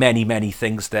for many, many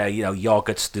things there,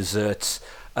 yogurts, desserts,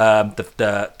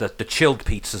 the chilled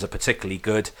pizzas are particularly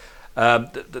good.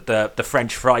 The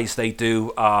French fries they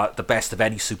do are the best of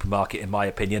any supermarket, in my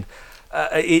opinion.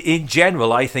 In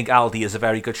general, I think Aldi is a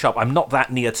very good shop. I'm not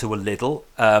that near to a Lidl.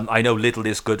 I know Lidl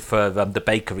is good for the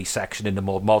bakery section in the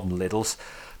more modern Lidls.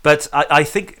 But I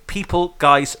think people,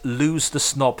 guys, lose the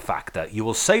snob factor. You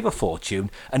will save a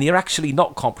fortune, and you're actually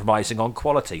not compromising on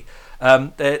quality.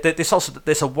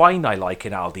 There's a wine I like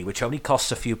in Aldi, which only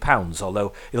costs a few pounds,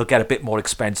 although it'll get a bit more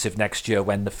expensive next year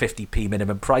when the 50p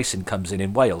minimum pricing comes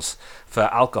in Wales for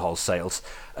alcohol sales.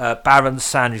 Baron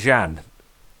Saint-Jean.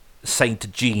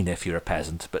 Saint Jean if you're a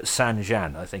peasant, but Saint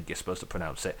Jean, I think you're supposed to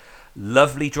pronounce it.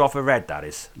 Lovely drop of red, that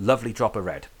is. Lovely drop of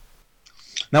red.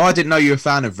 Now, I didn't know you were a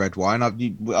fan of red wine.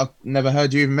 I've never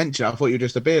heard you even mention it. I thought you were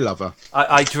just a beer lover.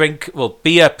 I drink,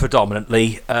 beer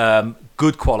predominantly.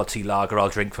 Good quality lager I'll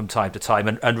drink from time to time.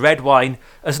 And red wine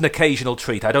as an occasional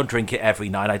treat. I don't drink it every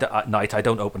night. I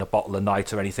don't open a bottle a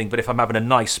night or anything. But if I'm having a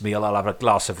nice meal, I'll have a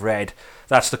glass of red.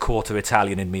 That's the quarter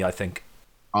Italian in me, I think.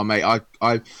 Oh, mate,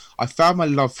 I found my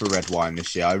love for red wine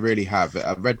this year. I really have.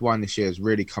 Red wine this year has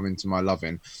really come into my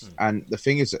loving. And the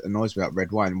thing is that annoys me about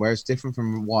red wine, whereas different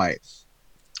from white,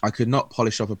 I could not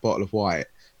polish off a bottle of white,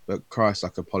 but Christ, I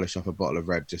could polish off a bottle of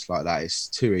red just like that. It's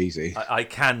too easy. I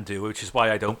can do, which is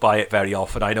why I don't buy it very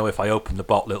often. I know if I open the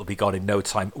bottle, it'll be gone in no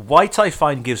time. White, I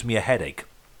find, gives me a headache.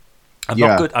 I'm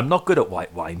not good at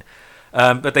white wine.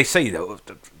 But they say,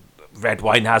 red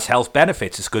wine has health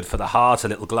benefits. It's good for the heart, a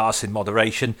little glass in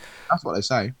moderation. That's what they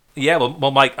say. Yeah,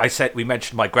 well, Mike, we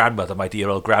mentioned my grandmother, my dear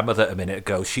old grandmother, a minute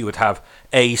ago. She would have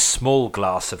a small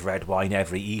glass of red wine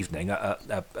every evening.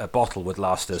 A bottle would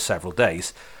last her several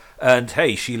days. And,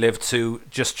 hey, she lived to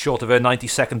just short of her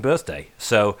 92nd birthday.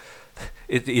 So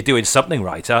you're doing something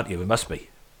right, aren't you? It must be.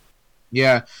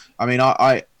 Yeah, I mean,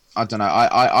 I don't know.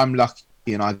 I'm lucky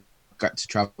and I get to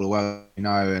travel well, you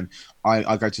know, and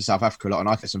I go to South Africa a lot, and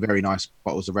I get some very nice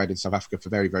bottles of red in South Africa for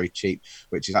very, very cheap,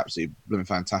 which is absolutely blooming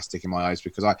fantastic in my eyes,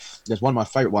 because there's one of my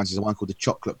favourite wines is a one called the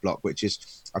Chocolate Block, which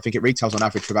is, I think it retails on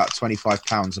average for about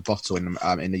 £25 a bottle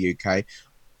in the UK.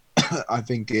 I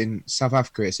think in South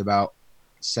Africa it's about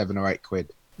 £7 or £8.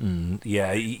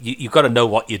 Yeah, you've got to know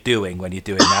what you're doing when you're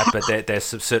doing that, but there's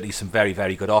certainly some very,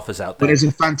 very good offers out there. Well, there's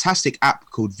a fantastic app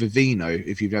called Vivino,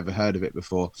 if you've never heard of it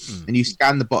before, and you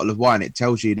scan the bottle of wine, it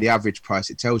tells you the average price,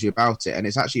 it tells you about it, and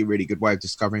it's actually a really good way of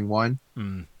discovering wine.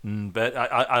 But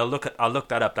I'll look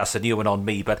that up. That's a new one on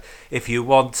me. But if you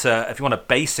want a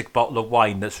basic bottle of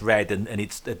wine that's red and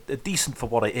it's decent for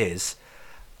what it is,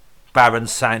 Baron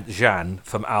Saint Jean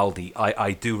from Aldi.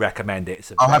 I do recommend it.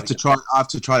 I'll have to try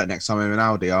that next time I'm in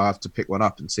Aldi. I'll have to pick one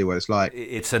up and see what it's like.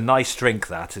 It's a nice drink,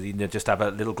 that. Just have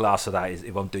a little glass of that.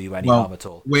 It won't do you any harm at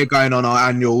all. We're going on our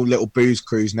annual little booze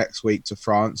cruise next week to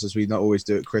France, as we not always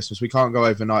do at Christmas. We can't go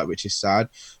overnight, which is sad,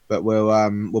 but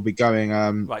we'll be going.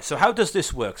 Right. So how does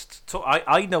this work?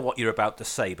 I know what you're about to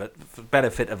say, but for the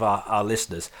benefit of our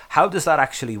listeners, how does that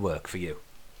actually work for you?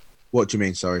 What do you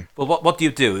mean? Sorry. Well, what do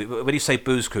you do when you say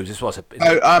booze cruise? Is a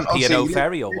P&O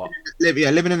ferry or what?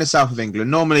 Living in the south of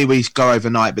England. Normally we go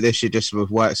overnight, but this year, just with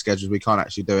work schedules, we can't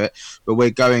actually do it. But we're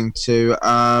going to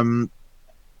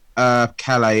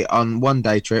Calais on 1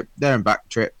 day trip, there and back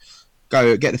trip.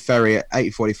 Go get the ferry at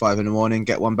 8:45 in the morning,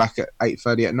 get one back at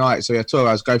 8:30 at night. So 2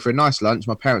 hours. Go for a nice lunch.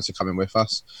 My parents are coming with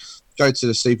us. Go to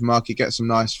the supermarket, get some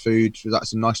nice food, like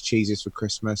some nice cheeses for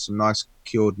Christmas, some nice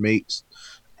cured meats,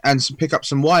 and pick up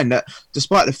some wine that,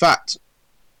 despite the fact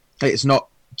it's not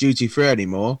duty free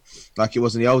anymore, like it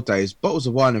was in the old days, bottles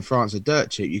of wine in France are dirt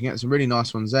cheap. You can get some really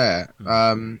nice ones there,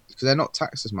 because they're not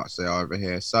taxed as much as they are over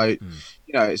here. So,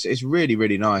 you know, it's really,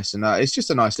 really nice, and it's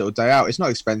just a nice little day out. It's not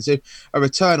expensive. A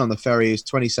return on the ferry is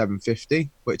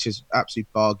 £27.50, which is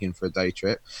absolute bargain for a day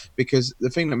trip. Because the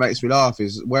thing that makes me laugh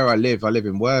is where I live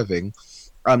in Worthing.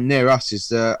 Near us is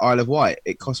the Isle of Wight.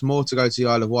 It costs more to go to the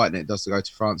Isle of Wight than it does to go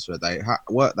to France for a day.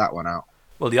 Work that one out.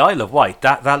 Well, the Isle of Wight,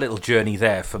 that little journey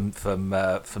there from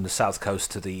the south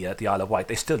coast to the Isle of Wight,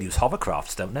 they still use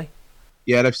hovercrafts, don't they?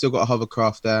 Yeah, they've still got a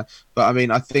hovercraft there. But I mean,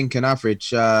 I think an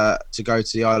average to go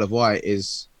to the Isle of Wight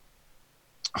is,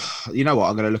 you know what?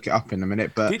 I'm going to look it up in a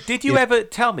minute. But did you ever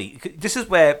tell me? This is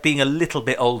where being a little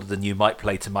bit older than you might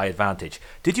play to my advantage.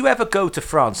 Did you ever go to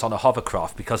France on a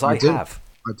hovercraft? Because I have.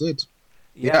 I did.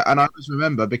 Yeah, and I always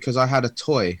remember because I had a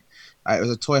toy. It was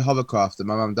a toy hovercraft that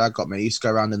my mum and dad got me. I used to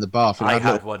go around in the bath. And I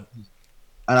had one.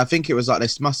 And I think it was like they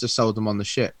must have sold them on the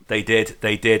ship. They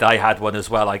did. I had one as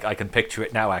well. I can picture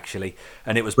it now, actually.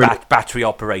 And it was battery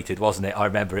operated, wasn't it? I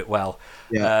remember it well.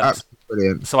 Yeah, absolutely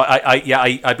brilliant. So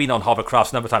I've been on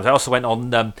hovercrafts a number of times. I also went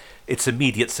on its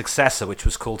immediate successor, which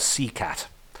was called Seacat.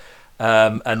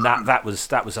 And that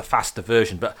was a faster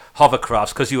version, but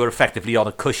hovercrafts, because you were effectively on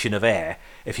a cushion of air.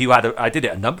 If you had, I did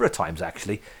it a number of times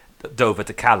actually, Dover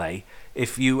to Calais.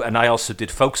 And I also did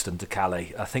Folkestone to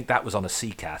Calais. I think that was on a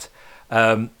Seacat.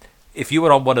 If you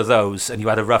were on one of those and you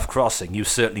had a rough crossing, you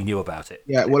certainly knew about it.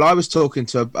 Yeah, well, I was talking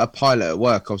to a pilot at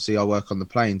work. Obviously, I work on the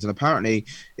planes, and apparently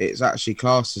it's actually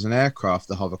classed as an aircraft,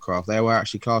 the hovercraft. They were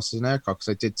actually classed as an aircraft because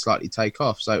they did slightly take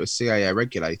off, so it was CAA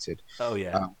regulated. Oh,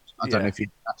 yeah. I don't know if you,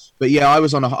 but yeah, I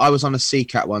was on a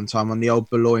Seacat one time on the old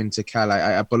Boulogne to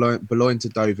Calais, Boulogne to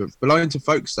Dover, Boulogne to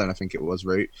Folkestone, I think it was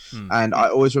route. And I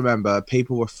always remember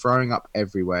people were throwing up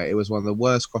everywhere. It was one of the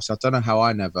worst crossings. I don't know how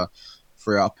I never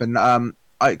threw up, and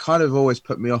it kind of always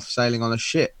put me off sailing on a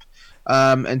ship.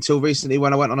 Until recently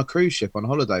when I went on a cruise ship on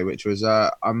holiday, which was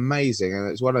amazing,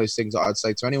 and it's one of those things that I'd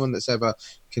say to anyone that's ever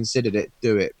considered it,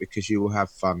 do it, because you will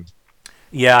have fun.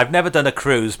 Yeah, I've never done a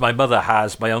cruise. My mother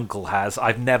has, my uncle has.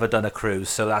 I've never done a cruise,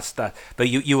 so that's that. But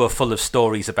you were full of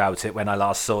stories about it when I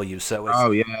last saw you. So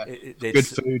good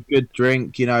food, good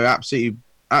drink. You know,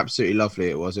 absolutely lovely.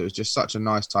 It was just such a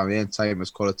nice time. The entertainment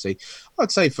was quality.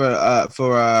 I'd say for a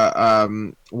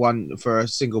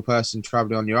single person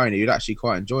traveling on your own, you'd actually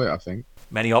quite enjoy it. I think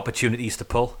many opportunities to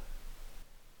pull.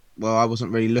 Well, I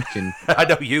wasn't really looking. I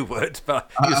know you would, but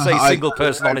you say single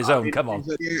person on his own. Come on.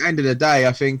 At the end of the day,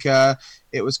 I think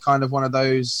it was kind of one of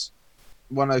those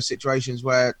situations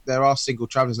where there are single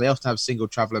travellers. They often have single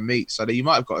traveller meets, so that you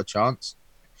might have got a chance.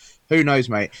 Who knows,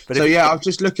 mate? But I'm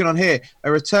just looking on here.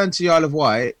 A return to the Isle of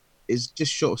Wight is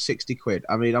just short of £60.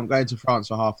 I mean, I'm going to France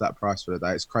for half that price for a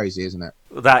day. It's crazy, isn't it?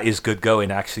 That is good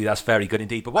going, actually. That's very good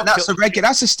indeed. But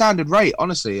that's a standard rate,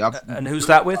 honestly. And who's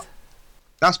that with?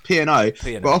 That's P&O.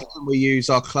 But often we use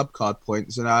our club card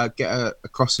points and get a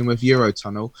crossing with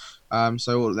Eurotunnel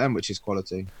So all of them, which is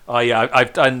quality. Oh yeah,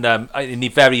 I've done in the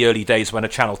very early days when a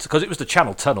channel, because it was the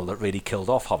Channel Tunnel that really killed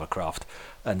off Hovercraft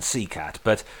and Seacat.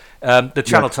 But the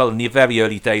Channel Tunnel in the very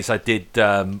early days, I did.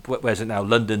 Where's it now?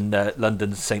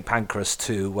 London St Pancras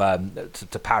to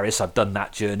Paris. I've done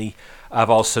that journey. I've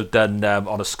also done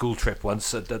on a school trip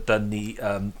once. Done the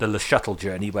Le Shuttle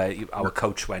journey where our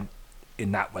coach went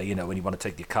in that way. You know, when you want to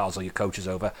take your cars or your coaches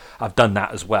over. I've done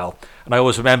that as well, and I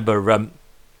always remember.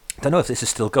 I don't know if this is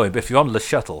still going, but if you're on Le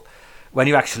Shuttle, when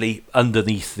you're actually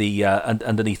underneath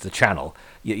the channel,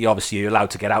 you're allowed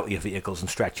to get out of your vehicles and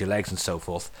stretch your legs and so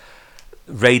forth.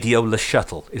 Radio Le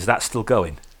Shuttle, is that still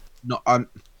going? No, I'm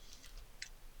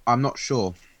not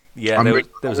sure. Yeah,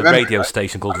 there was a radio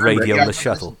station called Radio Le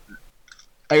Shuttle.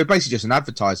 It was basically just an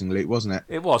advertising loop, wasn't it?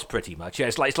 It was pretty much. Yeah,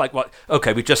 it's like what?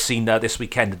 Okay, we've just seen this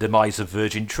weekend the demise of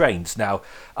Virgin Trains. Now,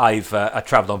 I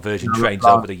travelled on Virgin Trains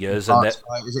over the years, and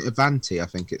is it Avanti? I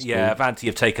think it's yeah, called. Avanti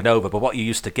have taken over. But what you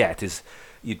used to get is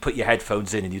you'd put your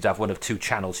headphones in, and you'd have one of two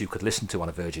channels you could listen to on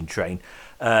a Virgin train,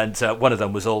 and one of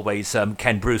them was always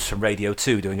Ken Bruce from Radio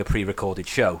 2 doing a pre-recorded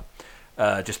show.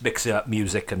 Just mixing up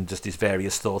music and just his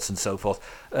various thoughts and so forth.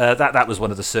 That was one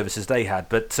of the services they had.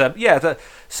 But so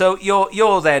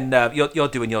you're then you're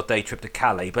doing your day trip to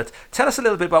Calais. But tell us a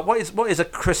little bit about what is a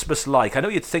Christmas like. I know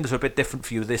things are a bit different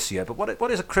for you this year, but what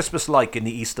is a Christmas like in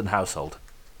the Eastern household?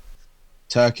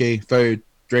 Turkey, food,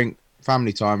 drink,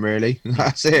 family time. Really,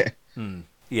 that's it.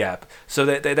 Yeah. So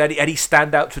there any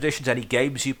standout traditions? Any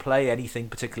games you play? Anything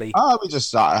particularly? We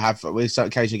just we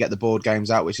occasionally get the board games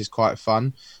out, which is quite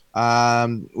fun.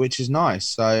 Which is nice.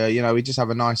 So we just have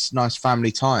a nice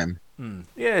family time.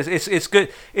 Yeah, it's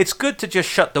good. It's good to just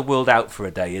shut the world out for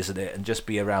a day, isn't it? And just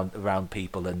be around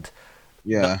people and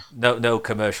no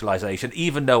commercialization.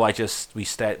 Even though we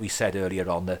said earlier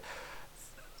on that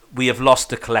we have lost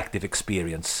the collective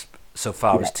experience so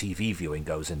far as TV viewing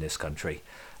goes in this country.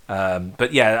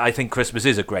 But yeah, I think Christmas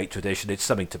is a great tradition. It's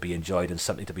something to be enjoyed and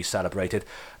something to be celebrated.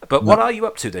 But what are you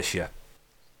up to this year?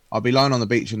 I'll be lying on the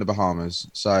beach in the Bahamas,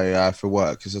 so for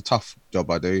work. It's a tough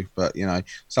job I do, but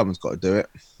someone's got to do it.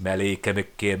 Melika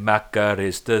Mickey Macca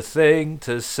is the thing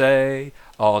to say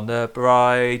on a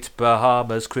bright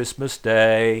Bahamas Christmas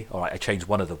day. All right, I changed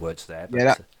one of the words there. But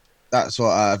yeah, that's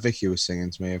what Vicky was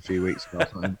singing to me a few weeks ago.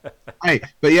 Hey,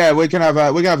 but yeah, we're gonna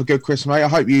have a good Christmas, mate. I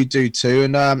hope you do too,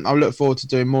 and I look forward to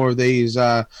doing more of these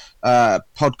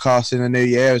podcasts in the new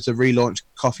year as the relaunch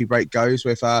Coffee Break goes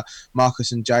with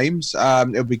Marcus and James.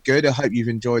 It'll be good. I hope you've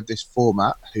enjoyed this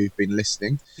format. Who've been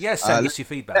listening? Yeah, send us your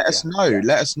feedback. Let us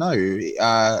know.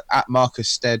 At Marcus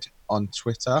Stead on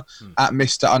Twitter, at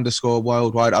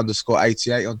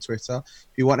Mr_Worldwide_88 on Twitter.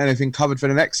 If you want anything covered for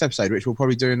the next episode, which we'll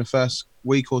probably do in the first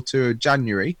week or two of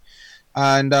January.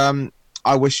 And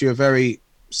I wish you a very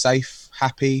safe,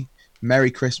 happy,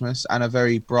 Merry Christmas and a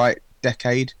very bright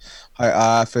decade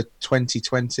for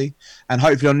 2020. And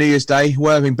hopefully on New Year's Day,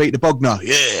 Worthing beat the Bognor.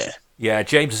 Yeah! Yeah,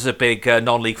 James is a big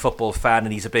non-league football fan,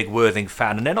 and he's a big Worthing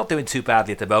fan, and they're not doing too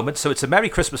badly at the moment, so it's a Merry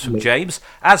Christmas from James.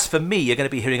 As for me, you're going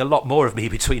to be hearing a lot more of me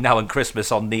between now and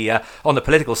Christmas on the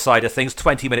political side of things.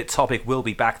 20-Minute Topic will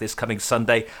be back this coming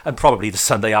Sunday, and probably the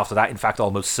Sunday after that, in fact,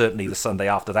 almost certainly the Sunday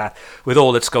after that, with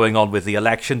all that's going on with the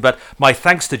election. But my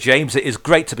thanks to James. It is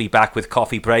great to be back with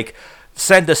Coffee Break.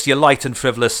 Send us your light and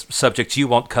frivolous subjects you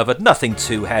want covered, nothing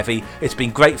too heavy. It's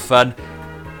been great fun.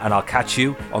 And I'll catch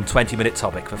you on 20-Minute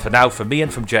Topic. But for now, from me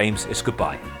and from James, it's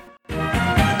goodbye.